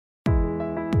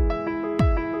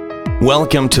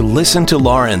Welcome to Listen to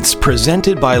Lawrence,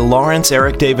 presented by Lawrence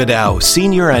Eric Davidow,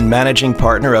 Senior and Managing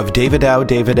Partner of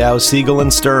Davidow, Siegel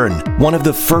 & Stern, one of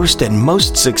the first and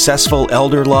most successful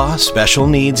elder law, special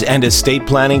needs, and estate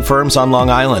planning firms on Long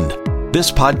Island.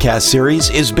 This podcast series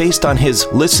is based on his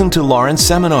Listen to Lawrence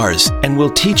seminars and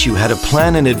will teach you how to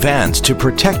plan in advance to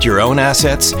protect your own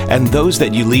assets and those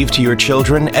that you leave to your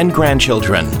children and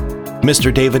grandchildren.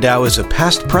 Mr. Davidow is a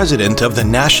past president of the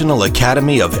National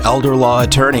Academy of Elder Law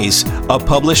Attorneys, a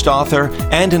published author,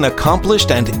 and an accomplished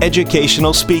and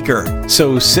educational speaker.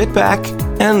 So sit back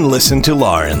and listen to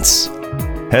Lawrence.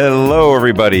 Hello,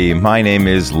 everybody. My name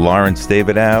is Lawrence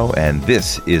Davidow, and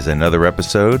this is another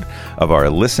episode of our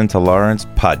Listen to Lawrence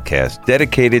podcast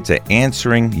dedicated to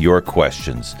answering your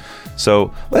questions.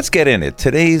 So let's get in it.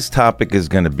 Today's topic is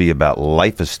going to be about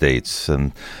life estates.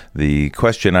 And the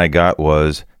question I got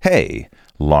was, hey,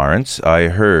 Lawrence, I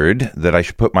heard that I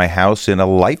should put my house in a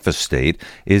life estate.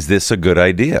 Is this a good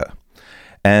idea?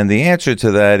 And the answer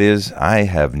to that is, I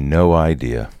have no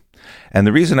idea. And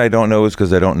the reason I don't know is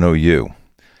because I don't know you.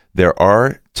 There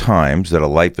are times that a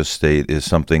life estate is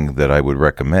something that I would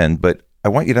recommend, but I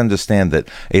want you to understand that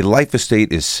a life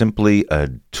estate is simply a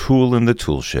tool in the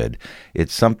tool shed.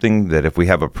 It's something that if we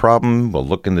have a problem, we'll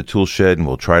look in the tool shed and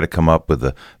we'll try to come up with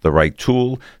the right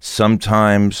tool.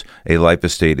 Sometimes a life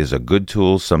estate is a good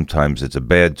tool, sometimes it's a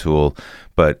bad tool,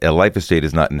 but a life estate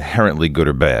is not inherently good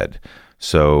or bad.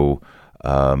 So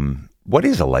what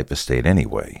is a life estate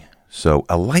anyway? So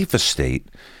a life estate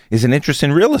is an interest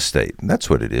in real estate.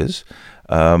 That's what it is.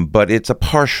 But it's a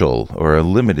partial or a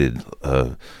limited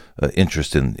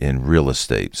interest in real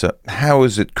estate. So how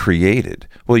is it created?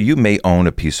 Well, you may own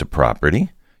a piece of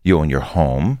property, you own your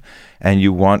home, and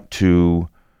you want to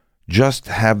just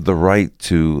have the right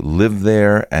to live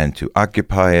there and to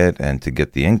occupy it and to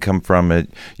get the income from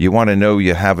it. You want to know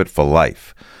you have it for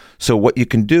life. So what you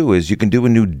can do is you can do a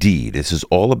new deed. This is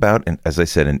all about, as I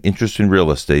said, an interest in real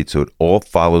estate, so it all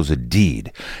follows a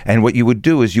deed. And what you would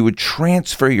do is you would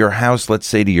transfer your house, let's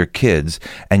say, to your kids,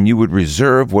 and you would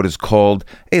reserve what is called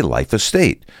a life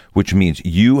estate, which means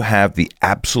you have the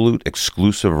absolute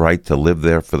exclusive right to live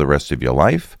there for the rest of your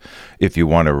life. If you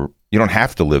want to, you don't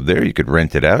have to live there. You could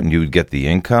rent it out and you would get the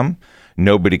income.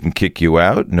 Nobody can kick you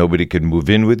out. Nobody can move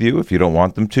in with you if you don't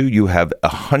want them to. You have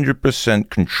 100%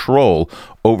 control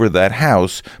over that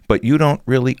house, but you don't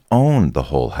really own the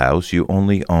whole house. You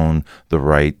only own the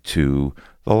right to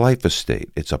the life estate.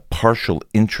 It's a partial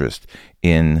interest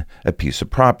in a piece of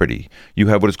property. You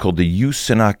have what is called the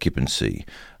use and occupancy,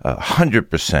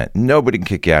 100%. Nobody can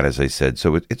kick you out, as I said.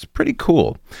 So it's pretty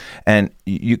cool. And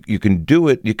you can do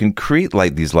it. You can create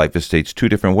these life estates two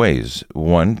different ways.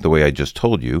 One, the way I just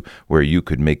told you, where you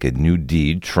could make a new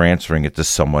deed, transferring it to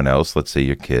someone else, let's say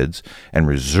your kids, and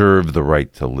reserve the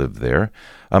right to live there.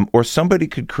 Or somebody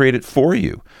could create it for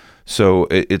you. So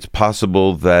it's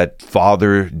possible that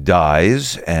father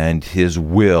dies and his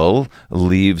will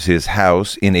leaves his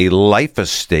house in a life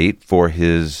estate for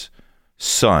his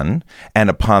son, and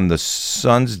upon the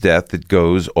son's death, it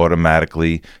goes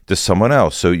automatically to someone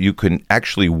else. So you can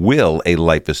actually will a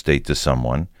life estate to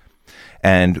someone,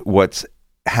 and what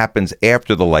happens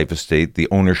after the life estate, the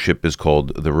ownership is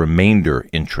called the remainder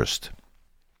interest.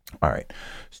 All right.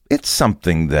 It's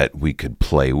something that we could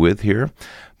play with here,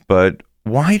 but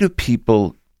why do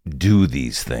people do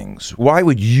these things? Why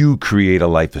would you create a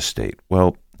life estate?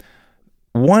 Well,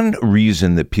 one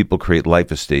reason that people create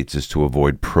life estates is to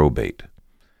avoid probate.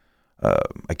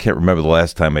 I can't remember the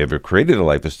last time I ever created a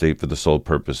life estate for the sole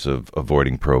purpose of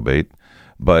avoiding probate,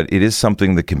 but it is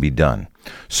something that can be done.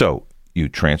 So you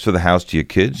transfer the house to your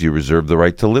kids, you reserve the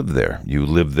right to live there. You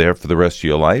live there for the rest of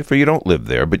your life, or you don't live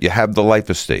there, but you have the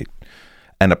life estate.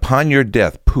 And upon your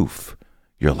death, poof,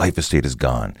 your life estate is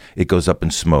gone. It goes up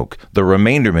in smoke. The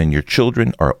remaindermen, your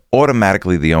children, are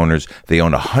automatically the owners. They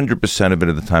own 100% of it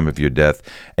at the time of your death,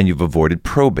 and you've avoided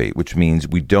probate, which means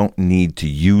we don't need to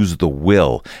use the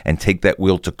will and take that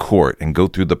will to court and go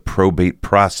through the probate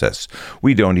process.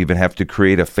 We don't even have to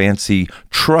create a fancy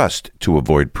trust to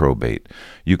avoid probate.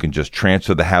 You can just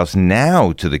transfer the house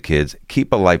now to the kids,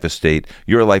 keep a life estate.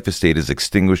 Your life estate is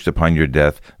extinguished upon your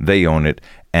death. They own it,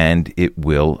 and it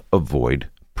will avoid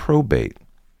probate.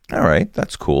 All right,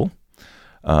 that's cool.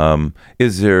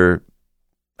 Is there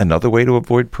another way to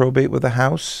avoid probate with a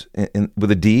house, with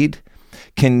a deed?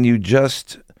 Can you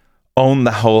just own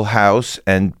the whole house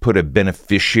and put a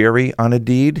beneficiary on a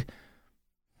deed?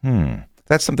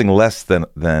 That's something less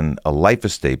than a life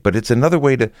estate, but it's another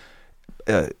way to,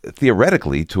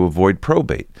 theoretically, to avoid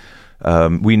probate.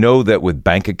 We know that with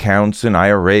bank accounts and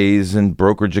IRAs and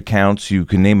brokerage accounts, you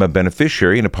can name a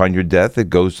beneficiary, and upon your death, it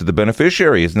goes to the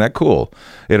beneficiary. Isn't that cool?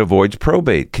 It avoids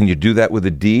probate. Can you do that with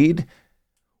a deed?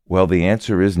 Well, the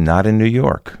answer is not in New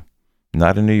York.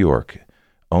 Not in New York.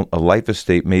 A life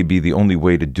estate may be the only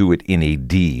way to do it in a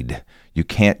deed. You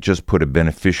can't just put a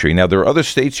beneficiary. Now, there are other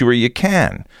states where you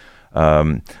can.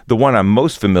 The one I'm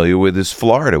most familiar with is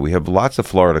Florida. We have lots of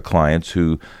Florida clients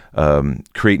who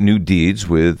create new deeds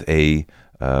with the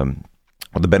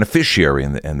beneficiary,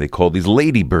 and they call these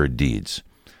ladybird deeds.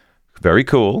 Very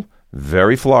cool,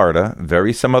 very Florida,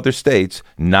 very some other states,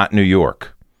 not New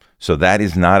York. So that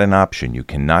is not an option. You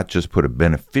cannot just put a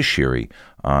beneficiary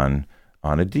on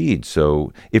a deed.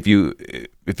 So if you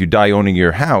die owning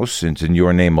your house and it's in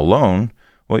your name alone,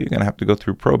 well, you're going to have to go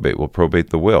through probate. We'll probate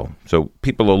the will. So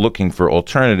people are looking for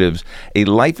alternatives. A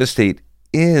life estate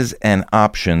is an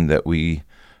option that we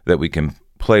can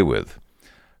play with.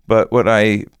 But what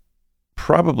I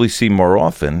probably see more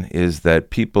often is that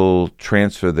people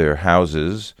transfer their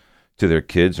houses to their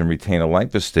kids and retain a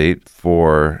life estate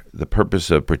for the purpose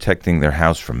of protecting their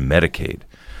house from Medicaid.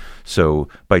 So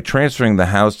by transferring the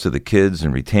house to the kids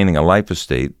and retaining a life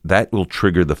estate, that will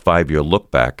trigger the 5-year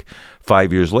look back.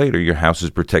 5 years later, your house is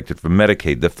protected from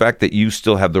Medicaid. The fact that you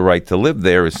still have the right to live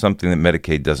there is something that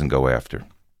Medicaid doesn't go after.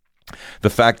 The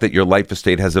fact that your life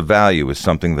estate has a value is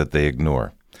something that they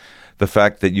ignore. The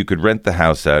fact that you could rent the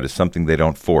house out is something they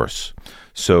don't force.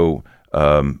 So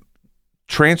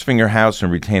transferring your house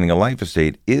and retaining a life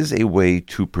estate is a way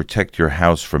to protect your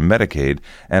house from Medicaid.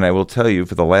 And I will tell you,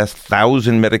 for the last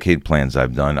 1,000 Medicaid plans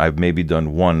I've done, I've maybe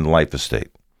done one life estate.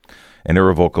 An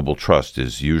irrevocable trust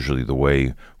is usually the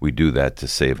way we do that to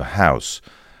save a house.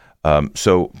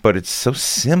 But it's so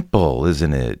simple,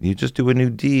 isn't it? You just do a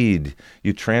new deed.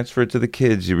 You transfer it to the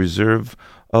kids. You reserve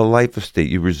a life estate.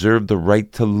 You reserve the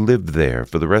right to live there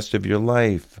for the rest of your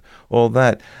life. All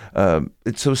that.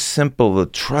 It's so simple. The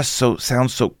trust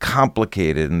sounds so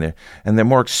complicated, and they're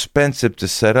more expensive to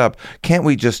set up. Can't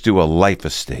we just do a life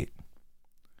estate?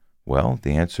 Well,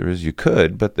 the answer is you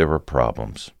could, but there are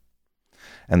problems.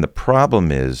 And the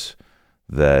problem is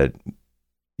that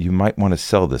you might want to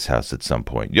sell this house at some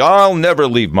point. I'll never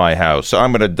leave my house.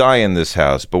 I'm going to die in this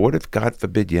house. But what if, God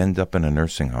forbid, you end up in a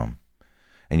nursing home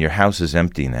and your house is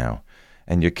empty now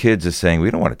and your kids are saying, we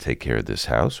don't want to take care of this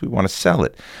house. We want to sell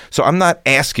it. So I'm not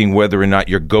asking whether or not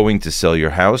you're going to sell your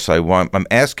house. I'm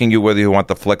asking you whether you want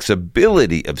the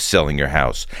flexibility of selling your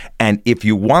house. And if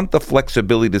you want the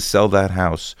flexibility to sell that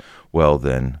house, well,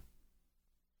 then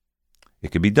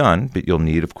it could be done, but you'll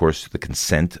need, of course, the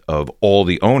consent of all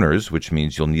the owners, which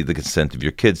means you'll need the consent of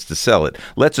your kids to sell it.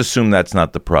 Let's assume that's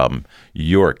not the problem.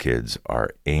 Your kids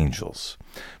are angels.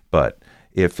 But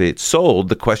if it's sold,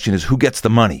 the question is, who gets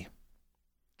the money?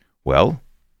 Well,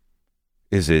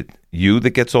 is it you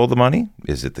that gets all the money?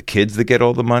 Is it the kids that get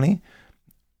all the money?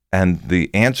 And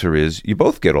the answer is, you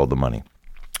both get all the money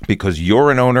because you're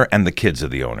an owner and the kids are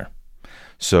the owner.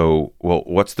 So, well,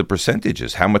 what's the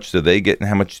percentages? How much do they get and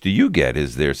how much do you get?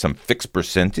 Is there some fixed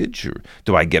percentage? Or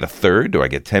do I get a third? Do I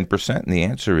get 10%? And the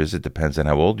answer is it depends on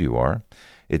how old you are.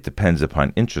 It depends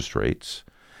upon interest rates.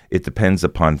 It depends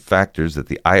upon factors that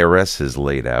the IRS has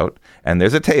laid out. And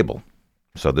there's a table.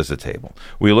 So there's a table.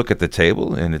 We look at the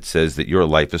table and it says that your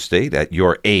life estate at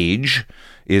your age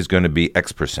is going to be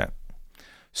X percent.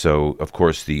 So, of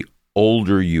course, the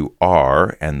older you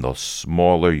are and the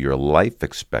smaller your life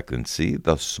expectancy,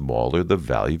 the smaller the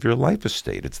value of your life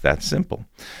estate. It's that simple.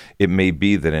 It may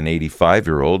be that an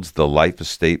 85-year-old's, the life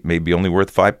estate may be only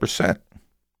worth 5%.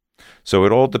 So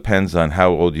it all depends on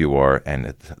how old you are and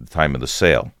at the time of the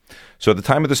sale. So at the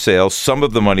time of the sale, some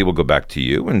of the money will go back to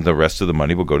you and the rest of the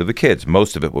money will go to the kids.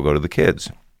 Most of it will go to the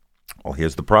kids. Well,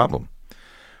 here's the problem.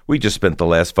 We just spent the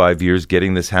last 5 years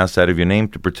getting this house out of your name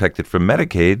to protect it from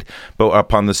Medicaid, but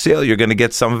upon the sale, you're going to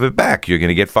get some of it back. You're going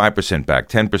to get 5% back,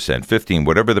 10%, 15%,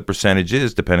 whatever the percentage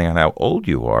is, depending on how old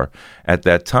you are at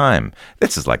that time.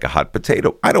 This is like a hot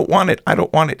potato. I don't want it. I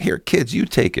don't want it. Here, kids, you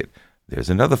take it. There's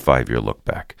another 5-year look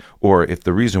back. Or if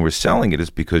the reason we're selling it is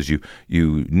because you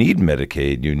need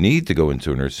Medicaid, you need to go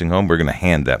into a nursing home, we're going to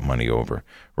hand that money over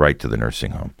right to the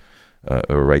nursing home.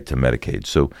 Or right to Medicaid.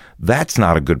 So that's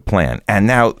not a good plan. And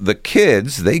now the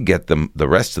kids, they get the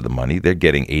rest of the money. They're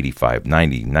getting 85,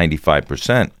 90,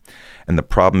 95%. And the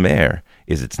problem there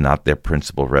is it's not their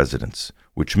principal residence,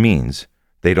 which means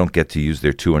they don't get to use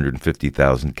their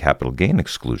 $250,000 capital gain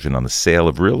exclusion on the sale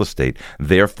of real estate.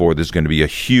 Therefore, there's going to be a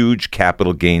huge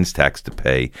capital gains tax to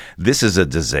pay. This is a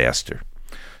disaster.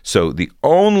 So the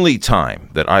only time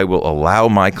that I will allow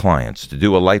my clients to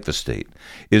do a life estate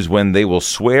is when they will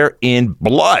swear in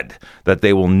blood that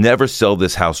they will never sell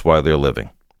this house while they're living.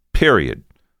 period.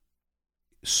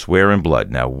 Swear in blood.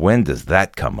 Now, when does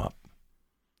that come up?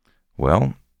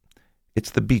 Well, it's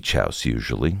the beach house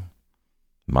usually.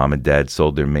 Mom and dad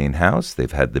sold their main house.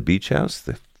 They've had the beach house.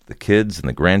 The kids and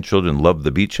the grandchildren love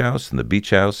the beach house, and the beach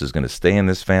house is going to stay in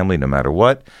this family no matter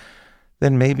what.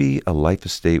 Then maybe a life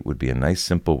estate would be a nice,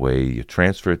 simple way. You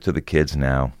transfer it to the kids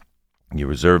now. You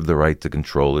reserve the right to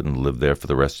control it and live there for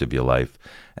the rest of your life.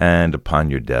 And upon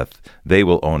your death, they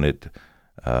will own it.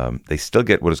 They still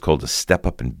get what is called a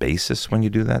step-up in basis when you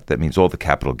do that. That means all the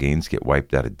capital gains get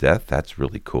wiped out of death. That's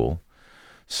really cool.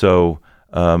 So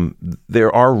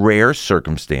there are rare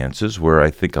circumstances where I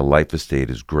think a life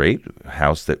estate is great, a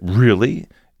house that really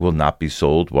will not be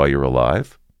sold while you're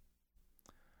alive.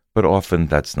 But often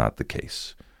that's not the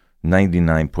case.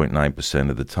 99.9%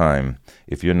 of the time,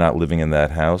 if you're not living in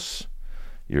that house,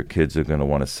 your kids are going to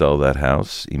want to sell that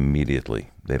house immediately.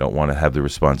 They don't want to have the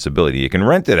responsibility. You can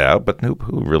rent it out, but who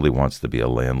really wants to be a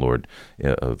landlord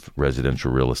of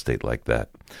residential real estate like that?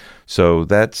 So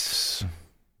that's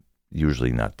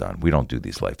usually not done. We don't do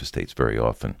these life estates very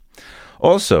often.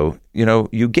 Also,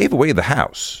 you gave away the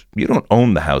house. You don't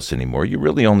own the house anymore. You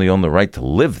really only own the right to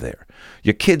live there.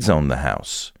 Your kids own the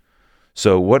house.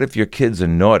 So what if your kids are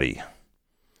naughty?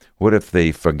 What if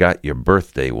they forgot your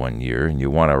birthday one year and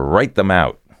you want to write them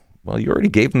out? Well, you already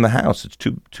gave them the house. It's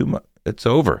too much. It's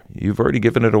over. You've already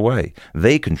given it away.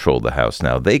 They control the house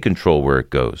now. They control where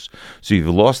it goes. So you've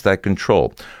lost that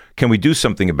control. Can we do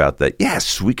something about that?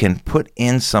 Yes, we can put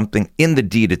in something in the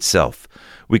deed itself.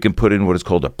 We can put in what is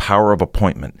called a power of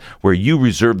appointment, where you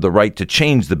reserve the right to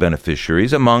change the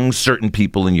beneficiaries among certain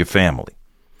people in your family.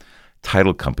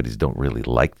 Title companies don't really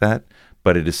like that,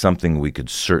 but it is something we could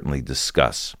certainly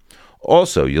discuss.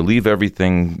 Also, you leave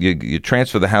everything, you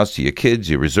transfer the house to your kids,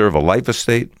 you reserve a life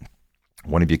estate.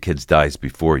 One of your kids dies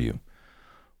before you.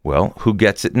 Well, who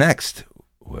gets it next?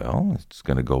 Well, it's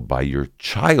going to go by your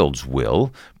child's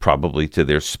will, probably to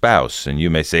their spouse. And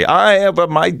you may say,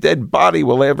 my dead body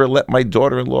will ever let my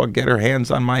daughter-in-law get her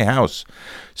hands on my house.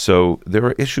 So there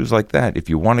are issues like that. If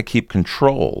you want to keep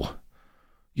control,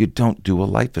 you don't do a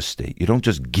life estate. You don't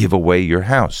just give away your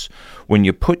house. When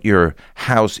you put your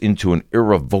house into an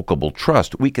irrevocable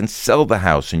trust, we can sell the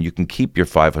house and you can keep your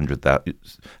 $500,000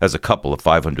 as a couple of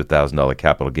 $500,000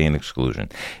 capital gain exclusion.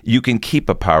 You can keep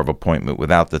a power of appointment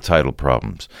without the title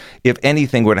problems. If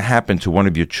anything were to happen to one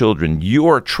of your children,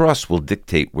 your trust will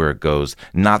dictate where it goes,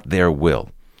 not their will.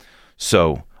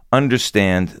 So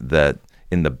understand that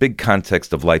in the big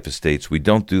context of life estates, we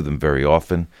don't do them very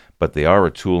often, but they are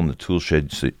a tool in the tool shed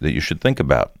that you should think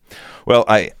about. Well,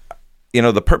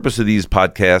 the purpose of these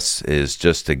podcasts is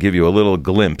just to give you a little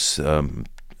glimpse. I'm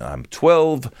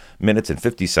 12 minutes and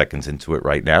 50 seconds into it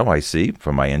right now, I see,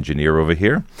 from my engineer over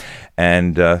here.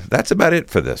 And that's about it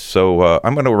for this. So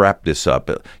I'm going to wrap this up.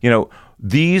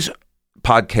 These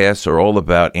podcasts are all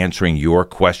about answering your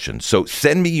questions. So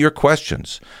send me your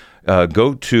questions.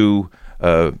 Go to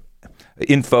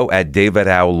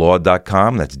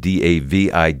info@davidowlaw.com. That's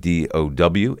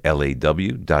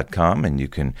DAVIDOWLAW.com. And you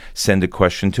can send a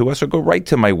question to us or go right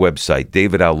to my website,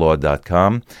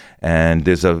 davidowlaw.com. And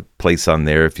there's a place on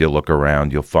there, if you look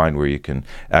around, you'll find where you can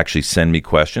actually send me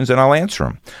questions and I'll answer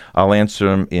them. I'll answer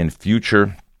them in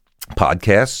future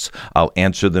podcasts. I'll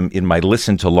answer them in my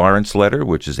Listen to Lawrence letter,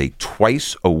 which is a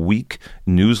twice-a-week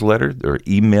newsletter or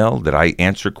email that I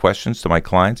answer questions to my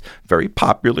clients. Very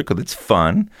popular because it's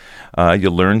fun. You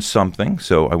learn something,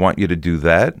 so I want you to do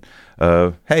that.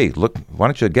 Hey, look, why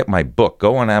don't you get my book?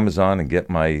 Go on Amazon and get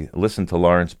my Listen to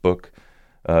Lawrence book.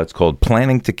 It's called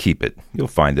Planning to Keep It. You'll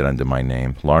find it under my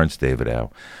name, Lawrence David Howe.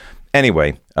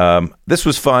 Anyway, this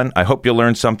was fun. I hope you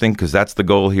learned something because that's the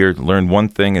goal here, learn one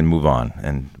thing and move on.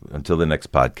 And until the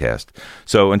next podcast.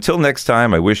 So until next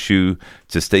time, I wish you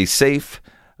to stay safe,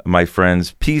 my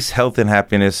friends. Peace, health, and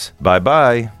happiness.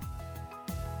 Bye-bye.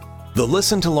 The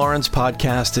Listen to Lawrence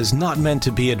podcast is not meant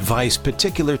to be advice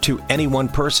particular to any one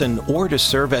person or to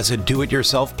serve as a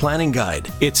do-it-yourself planning guide.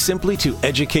 It's simply to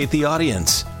educate the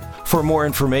audience. For more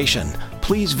information,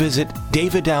 please visit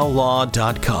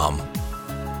davidowlaw.com.